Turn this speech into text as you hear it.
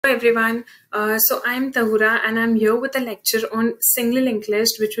everyone. So I'm Tahura and I'm here with a lecture on single linked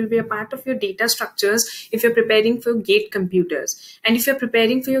list, which will be a part of your data structures if you're preparing for GATE computers. And if you're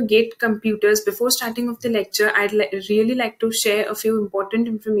preparing for your GATE computers, before starting of the lecture, I'd really like to share a few important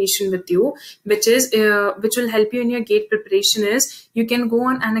information with you, which will help you in your GATE preparation. Is you can go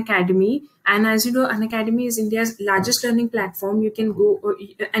on Unacademy. And as you know, Unacademy is India's largest learning platform. You can go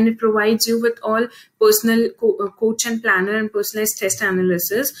and it provides you with all personal coach and planner and personalized test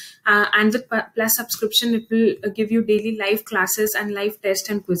analysis. And with Plus subscription, it will give you daily live classes and live tests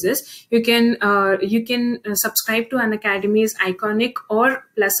and quizzes. You can subscribe to Unacademy's iconic or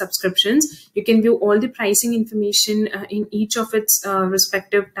Plus subscriptions. You can view all the pricing information in each of its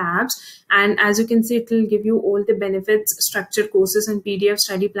respective tabs. And as you can see, it will give you all the benefits, structured courses and PDF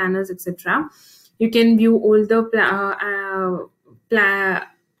study planners, etc. You can view all the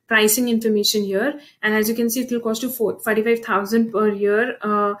pricing information here. And as you can see, it will cost you 45,000 per year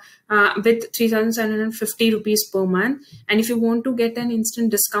with 3,750 rupees per month. And if you want to get an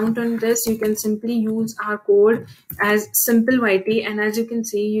instant discount on this, you can simply use our code as SimpleYT. And as you can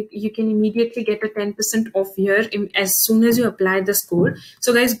see, you can immediately get a 10% off here as soon as you apply this code.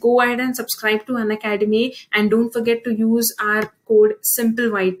 So guys, go ahead and subscribe to Unacademy and don't forget to use our code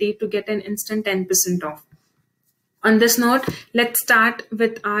SimpleYT to get an instant 10% off. On this note, let's start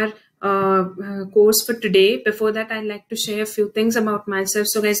with our course for today. Before that, I'd like to share a few things about myself.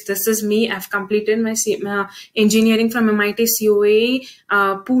 So guys, this is me. I've completed my engineering from MIT COA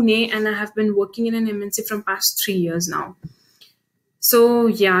Pune, and I have been working in an MNC from past 3 years now. So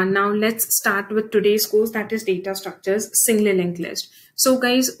yeah, now let's start with today's course, that is data structures, single linked list. So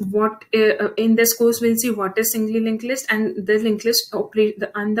guys, what in this course we'll see what is single linked list and the linked list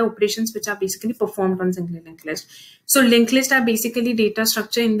and the operations which are basically performed on single linked list. So linked list are basically data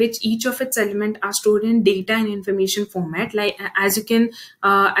structure in which each of its elements are stored in data and information format, like as you can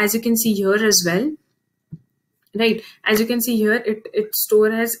see here as well. Right, as you can see here, it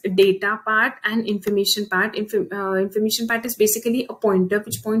stores as data part and information part. Information part is basically a pointer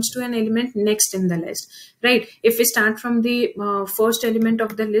which points to an element next in the list. Right, if we start from the first element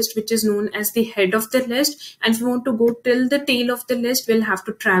of the list, which is known as the head of the list, and if we want to go till the tail of the list, we'll have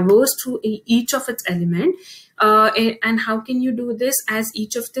to traverse through each of its element. And how can you do this? As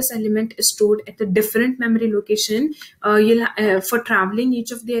each of this element is stored at a different memory location, for traveling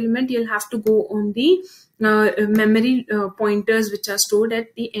each of the element, you'll have to go on the memory pointers which are stored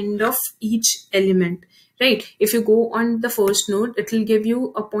at the end of each element. Right, if you go on the first node, it will give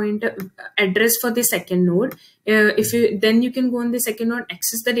you a pointer address for the second node. Then you can go on the second node,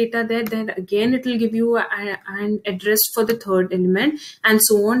 access the data there, then again it will give you an address for the third element, and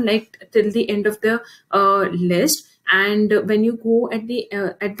so on, like till the end of the list. And when you go at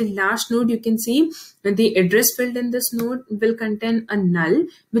the last node, you can see the address field in this node will contain a null,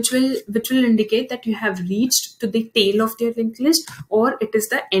 which will indicate that you have reached to the tail of your linked list or it is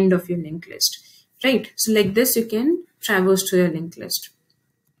the end of your linked list. Right, so like this you can traverse to your linked list.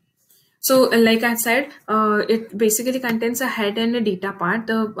 So like I said, it basically contains a head and a data part.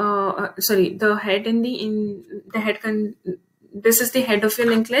 The head and this is the head of your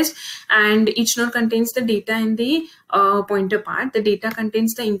linked list, and each node contains the data in the pointer part. The data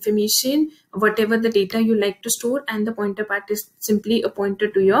contains the information, whatever the data you like to store, and the pointer part is simply a pointer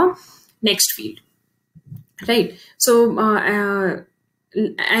to your next field. Right, so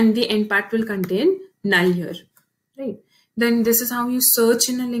and the end part will contain null here. Right, then this is how you search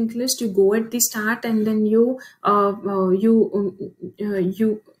in a linked list. You go at the start, and then you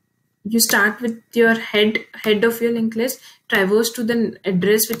start with your head of your linked list, traverse to the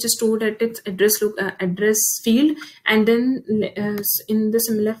address which is stored at its address field, and then in the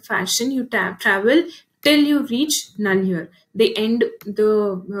similar fashion you travel till you reach null here. The end,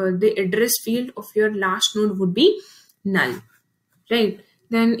 the address field of your last node would be null. Right,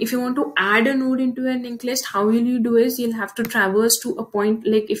 then if you want to add a node into a linked list, how will you do is you'll have to traverse to a point.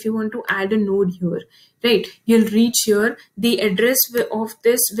 Like if you want to add a node here, right, you'll reach here. The address of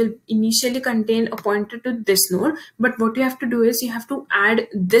this will initially contain a pointer to this node, but what you have to do is you have to add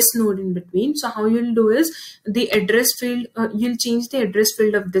this node in between. So how you'll do is the address field, you'll change the address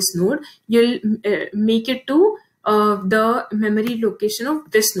field of this node. You'll make it to the memory location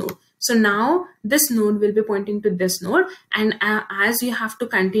of this node. So now this node will be pointing to this node, and as you have to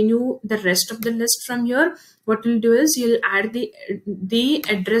continue the rest of the list from here, what you'll do is you'll add the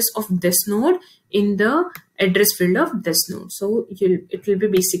address of this node in the address field of this node. So it will be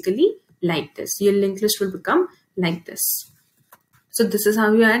basically like this. Your linked list will become like this. So this is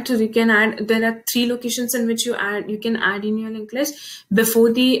how you add. So you can add, there are 3 locations in which you can add in your linked list: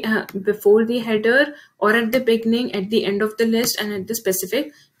 before the header, or at the beginning, at the end of the list, and at the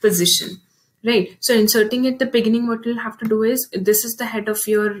specific position. Right. So inserting at the beginning, what you'll have to do is, this is the head of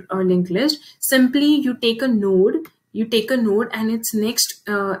your linked list. Simply you take a node, and its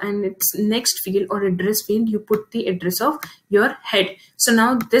next field or address field, you put the address of your head. So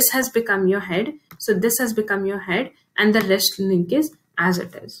now this has become your head. And the rest link is as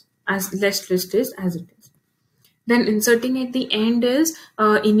it is, as rest list is as it is. Then inserting at the end is,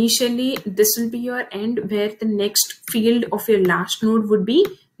 initially this will be your end, where the next field of your last node would be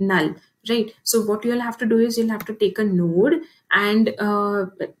null, right? So what you'll have to do is, you'll have to take a node, and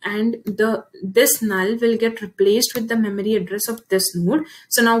this null will get replaced with the memory address of this node.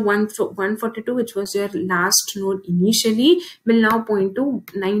 So now 142, which was your last node initially, will now point to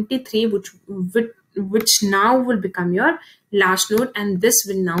 93, which now will become your last node, and this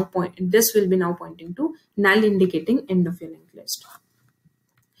will be now pointing to null, indicating end of your linked list.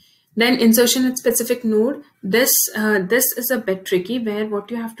 Then insertion at specific node. This is a bit tricky, where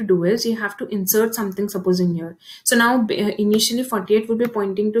what you have to do is, you have to insert something, suppose in here. So now initially 48 will be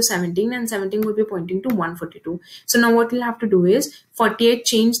pointing to 17, and 17 will be pointing to 142. So now what you'll have to do is, 48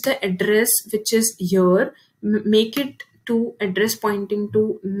 change the address which is here, make it to address pointing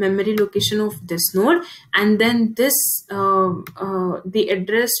to memory location of this node, and then this the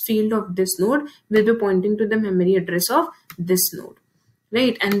address field of this node will be pointing to the memory address of this node,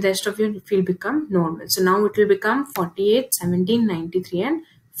 right? And the rest of your field become normal. So now it will become 48, 17, 93, and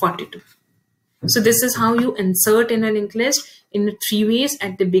 42. So this is how you insert in a linked list in 3 ways: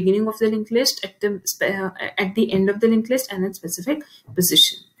 at the beginning of the linked list, at the end of the linked list, and at specific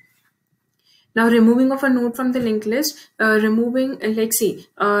position. Now, removing of a node from the linked list,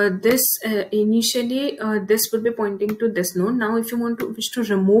 initially this will be pointing to this node. Now, if you wish to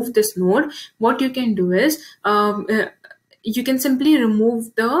remove this node, what you can do is, you can simply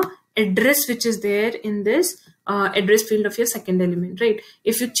remove the address which is there in this address field of your second element, right?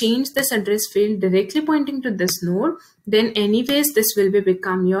 If you change this address field directly pointing to this node, then anyways this will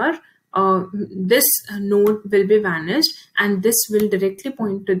become your this node will be vanished, and this will directly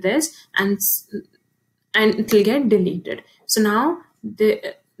point to this, and it will get deleted. So now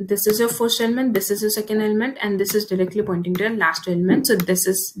this is your first element, this is your second element, and this is directly pointing to the last element, so this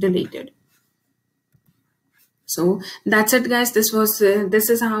is deleted. So that's it, guys. This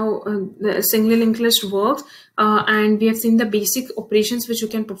is how the single linked list works, and we have seen the basic operations which you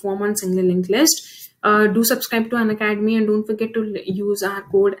can perform on single linked list. Do subscribe to Unacademy, and don't forget to use our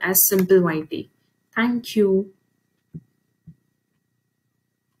code as SimpleYT. Thank you.